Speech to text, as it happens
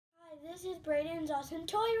This is Braden's Awesome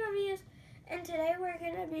Toy Reviews, and today we're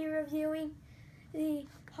going to be reviewing the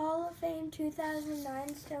Hall of Fame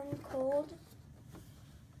 2009 Stone Cold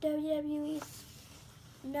WWE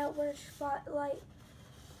Network Spotlight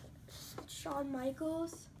Shawn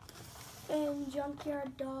Michaels and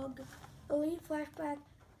Junkyard Dog Elite Flashback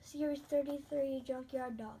Series 33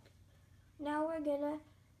 Junkyard Dog. Now we're going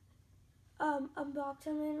to unbox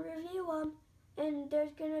them and review them, and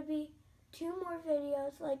there's going to be 2 more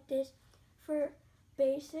videos like this for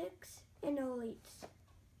basics and elites.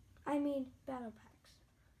 I mean battle packs.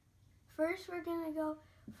 First we're going to go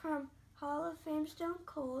from Hall of Fame Stone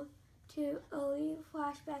Cold to Elite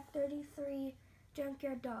Flashback 33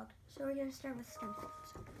 Junkyard Dog. So we're going to start with Stone Cold.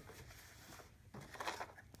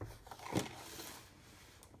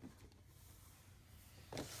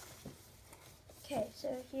 Okay,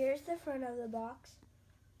 so here's the front of the box.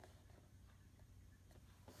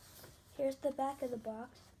 Here's the back of the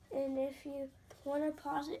box, and if you want to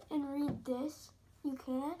pause it and read this, you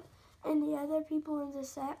can. And the other people in the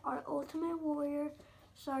set are Ultimate Warrior,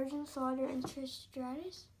 Sergeant Slaughter, and Trish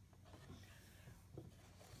Stratus.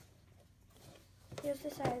 Here's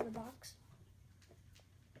the side of the box.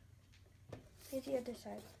 Here's the other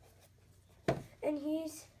side. And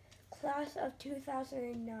he's class of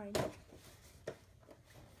 2009.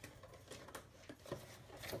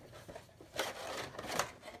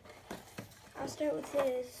 I'll start with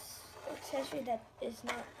his accessory that is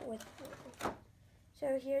not with him.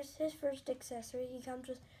 So here's his first accessory. He comes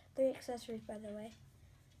with 3 accessories, by the way.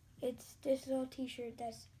 It's this little t-shirt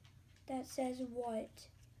that says what,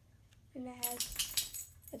 and it has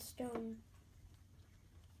a stone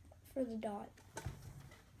for the dot.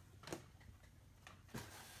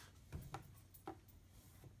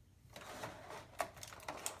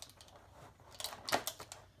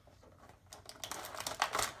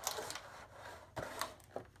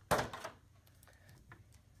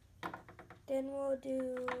 Then we'll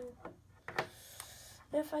do,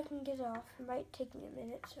 if I can get it off, it might take me a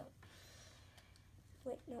minute, so,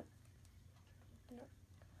 wait, no.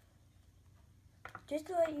 Just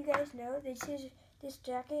to let you guys know, this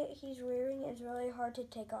jacket he's wearing is really hard to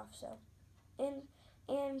take off, so,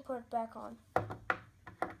 and put back on.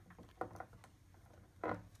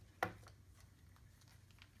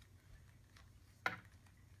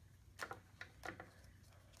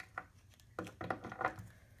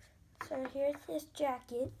 So here's this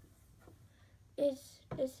jacket. It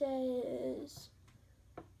says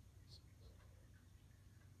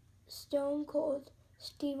Stone Cold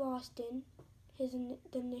Steve Austin, the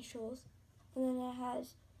initials, and then it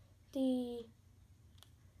has the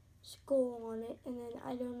skull on it, and then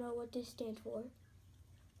I don't know what this stands for.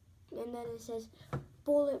 And then it says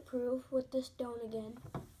bulletproof with the stone again.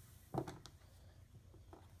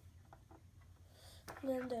 And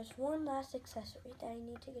then there's one last accessory that I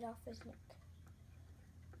need to get off his neck.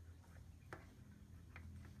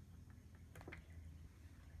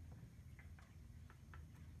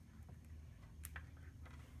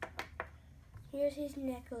 Here's his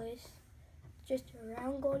necklace, just a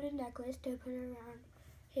round golden necklace to put around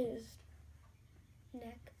his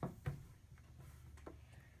neck.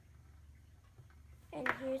 And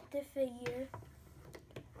here's the figure.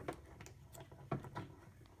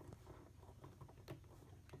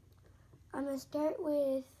 I'm going to start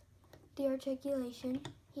with the articulation.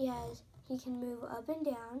 He can move up and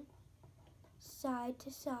down, side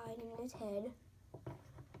to side in his head.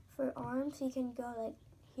 For arms, he can go like,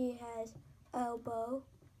 he has elbow,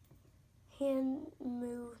 hand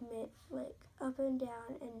movement, like up and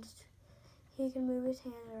down, and he can move his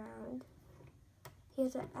hand around. He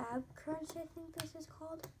has an ab crunch, I think this is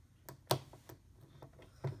called.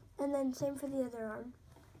 And then same for the other arm.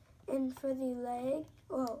 And for the leg,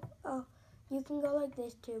 you can go like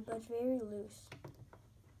this too, but it's very loose.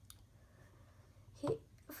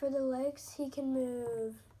 For the legs, he can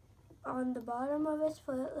move on the bottom of his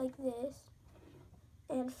foot like this,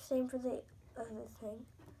 and same for the other thing,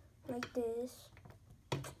 like this,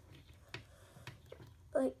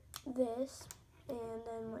 and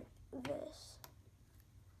then like this.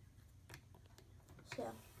 So,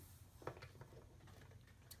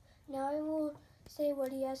 now I will say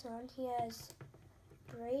what he has on. He has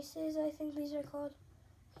braces, I think these are called.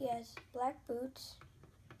 He has black boots.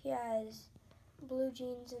 He has blue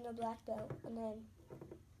jeans and a black belt. And then,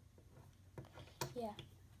 yeah.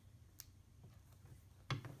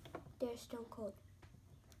 There's Stone Cold.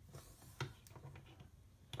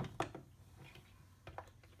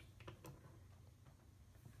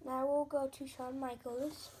 Now we'll go to Shawn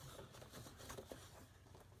Michaels.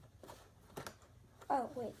 Oh,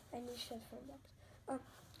 wait, I need to show the front box.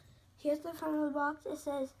 Here's the front of the box. It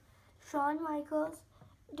says Shawn Michaels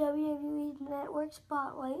WWE Network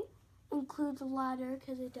Spotlight includes a ladder,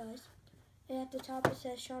 because it does. And at the top it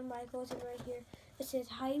says Shawn Michaels, and right here it says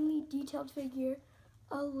highly detailed figure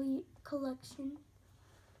elite collection.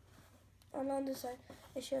 And on this side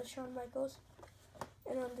it shows Shawn Michaels,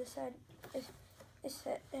 and on this side it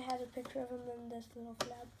has a picture of him in this little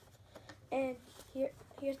flap. And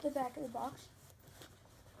here's the back of the box.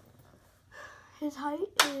 His height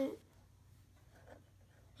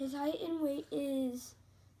and weight is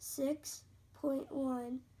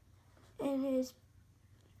 6.1, and his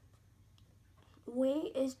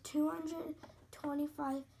weight is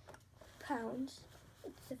 225 pounds.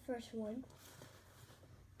 It's the first one.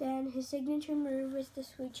 Then his signature move is the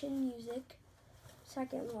Sweet Chin Music,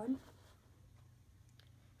 second one.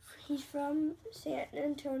 He's from San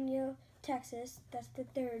Antonio, Texas. That's the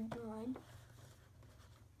third line.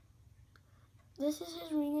 This is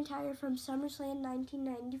his ring attire from SummerSlam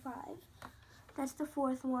 1995. That's the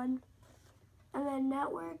fourth one. And then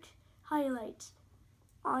network highlights.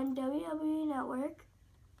 On WWE Network,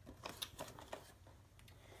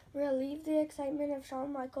 relieve the excitement of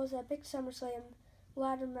Shawn Michaels' epic SummerSlam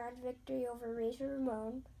ladder match victory over Razor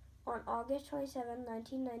Ramon on August 27,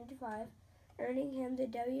 1995, earning him the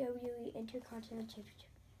WWE Intercontinental Championship.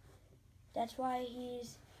 That's why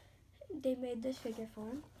they made this figure for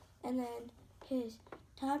him. And then his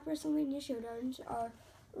top WrestleMania showdowns are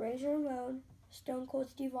Razor Ramon, Stone Cold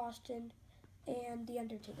Steve Austin, and The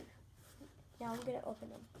Undertaker. Now I'm going to open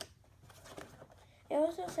them. It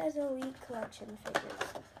also says Elite Collection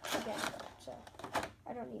figures again, so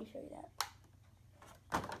I don't need to show you that.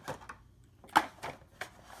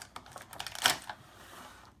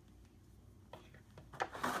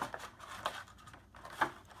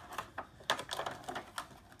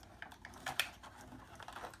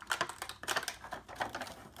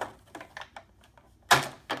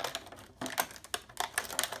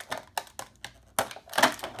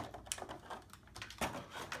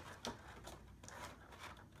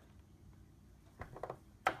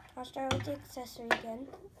 I'll start with the accessory again.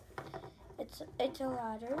 It's a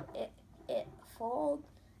ladder. It folds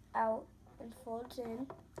out and folds in.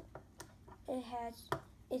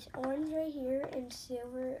 It's orange right here and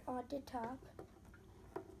silver on the top.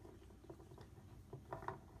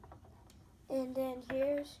 And then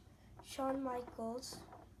here's Shawn Michaels.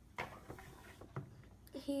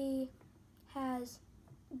 He has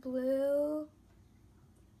blue,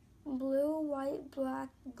 white, black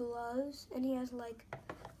gloves, and he has like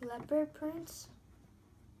leopard prints,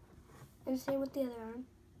 and same with the other arm.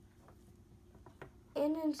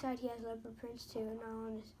 And inside he has leopard prints too, not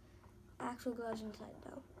on his actual gloves inside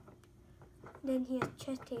though. Then he has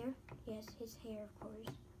chest hair. He has his hair, of course.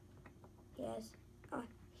 He has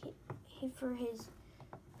for his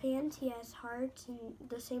pants he has hearts and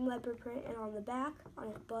the same leopard print, and on the back, on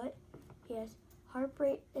his butt, he has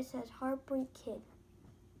Heartbreak. It says Heartbreak Kid,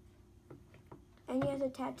 and he has a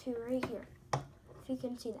tattoo right here, if you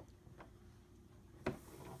can see that.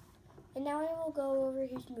 And now I will go over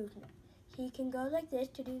his movement. He can go like this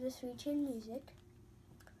to do the Sweet Chin Music.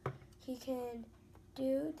 He can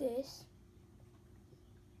do this.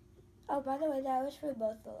 Oh, by the way, that was for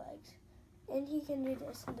both the legs. And he can do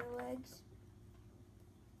this in the legs.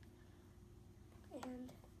 And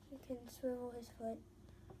he can swivel his foot.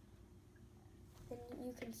 And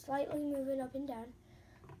you can slightly move it up and down.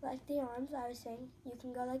 Like the arms I was saying, you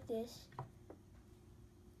can go like this.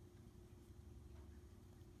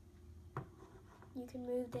 You can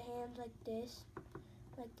move the hands like this,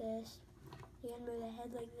 like this. You can move the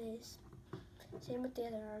head like this. Same with the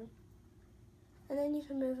other arm. And then you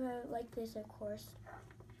can move it like this, of course.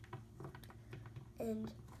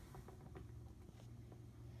 And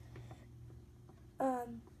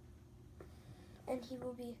he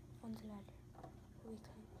will be on the ladder. We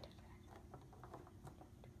climb the ladder.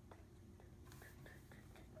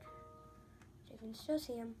 So you can still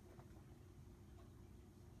see him.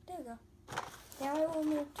 There we go. Now I will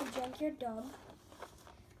move to Junkyard Dog.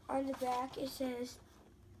 On the back it says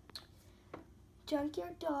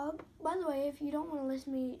Junkyard Dog. By the way, if you don't want to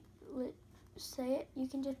listen to me say it, you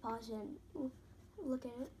can just pause it and look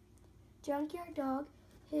at it. Junkyard Dog.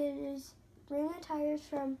 His ring attire is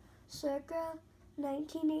from circa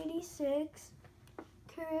 1986.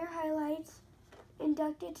 Career highlights.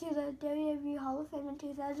 Inducted to the WWE Hall of Fame in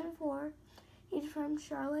 2004. He's from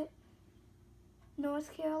Charlotte,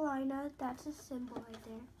 North Carolina. That's a symbol right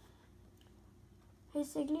there.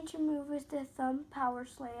 His signature move is the thumb power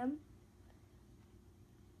slam.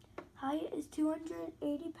 Height is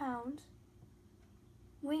 280 pounds.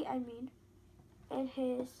 Weight, I mean. And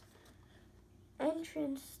his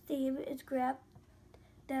entrance theme is grab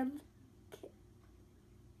them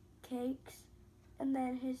cakes, and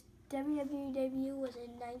then his WWE debut was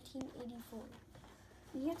in 1984.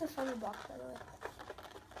 Here's the funny box, by the way.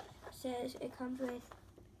 It says it comes with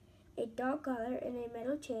a dog collar and a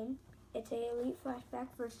metal chain. It's a Elite Flashback,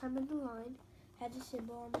 first time in the line. Has a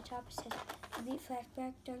symbol on the top. It says Elite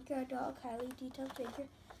Flashback, Junkyard Dog, highly detailed figure.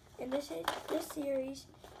 And this series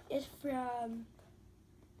is from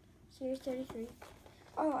Series 33.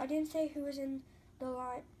 Oh, I didn't say who was in the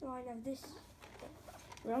line of this.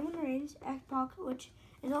 Roman Reigns, X-Pac, which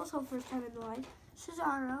is also first time in the line.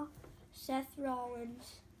 Cesaro, Seth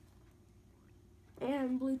Rollins,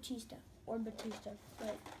 and Blue Cheetah, or Batista,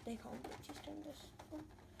 but they call him Blue Cheetah in this one.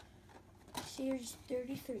 Series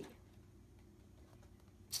 33.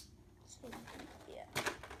 So, yeah.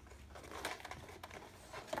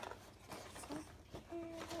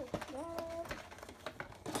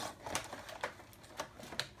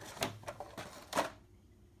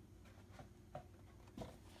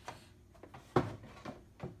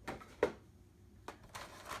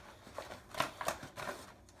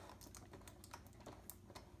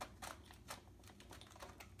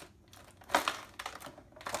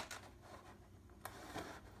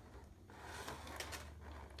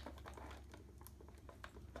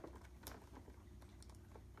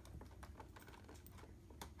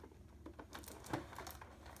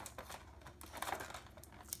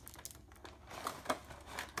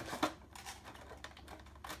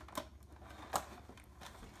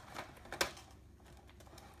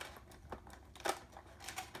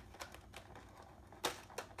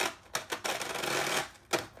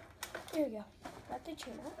 There we go. Got the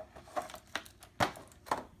chain out.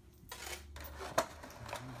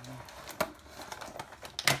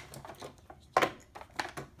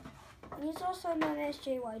 And he's also known as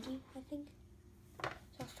JYD, I think. So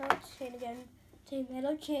I'll start with the chain again. It's a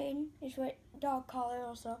metal chain. It's with dog collar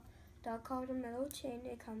also. Dog collar and metal chain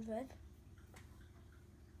it comes with.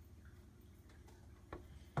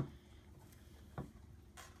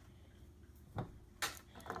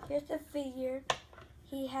 Here's the figure.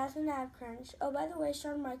 He has an ab crunch. Oh, by the way,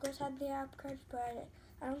 Shawn Michaels had the ab crunch, but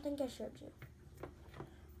I don't think I showed you.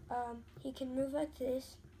 He can move like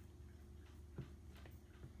this.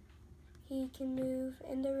 He can move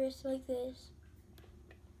in the wrist like this,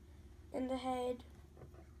 in the head,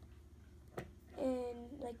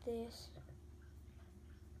 and like this.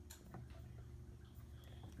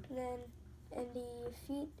 And then in the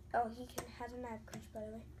feet, oh, he has an ab crunch, by the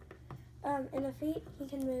way. In the feet, he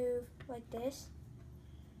can move like this.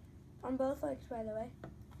 On both legs, by the way.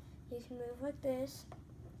 He can move like this,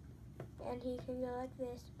 and he can go like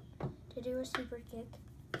this to do a super kick.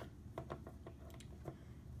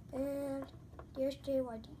 And here's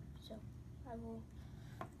JYD. So I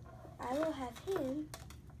will have him.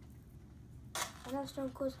 I know Stone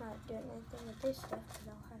Cold's not doing anything with this stuff, but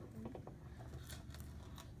I'll have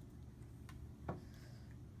him.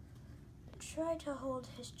 Try to hold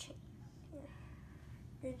his chain. Here.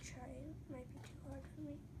 Good try. It might be too hard for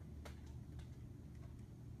me.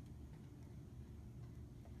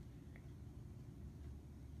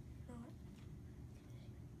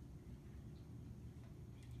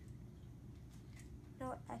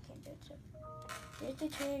 No, I can't do it. So here's the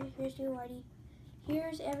chain, here's the whitey,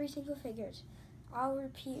 here's every single figures. I'll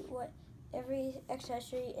repeat what every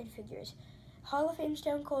accessory and figures. Hall of Fame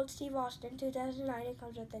Stone Cold Steve Austin, 2009. It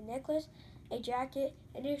comes with a necklace, a jacket,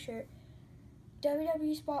 and a shirt.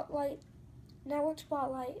 WWE Spotlight, Network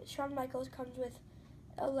Spotlight, Shawn Michaels comes with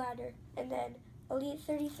a ladder, and then Elite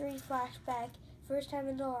 33 Flashback, first time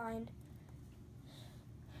in the line.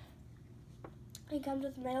 It comes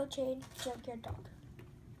with metal chain, Junkyard Dog.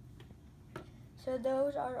 So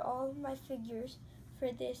those are all my figures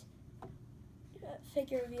for this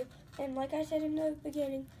figure review. And like I said in the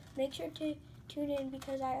beginning, make sure to tune in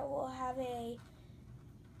because I will have a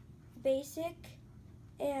basic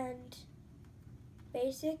and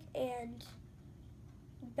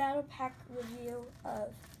battle pack review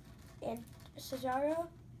of Cesaro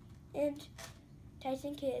and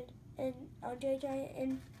Tyson Kidd and Andre Giant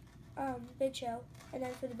and Big Show, and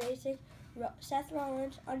then for the basic, Seth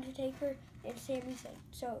Rollins, Undertaker, and Sami Zayn.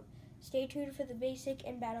 So stay tuned for the basic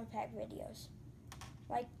and battle pack videos,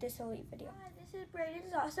 like this Elite video. Hi, this is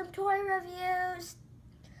Braden's Awesome Toy Reviews.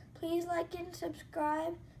 Please like and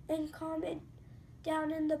subscribe and comment down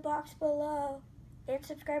in the box below, and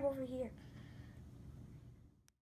subscribe over here.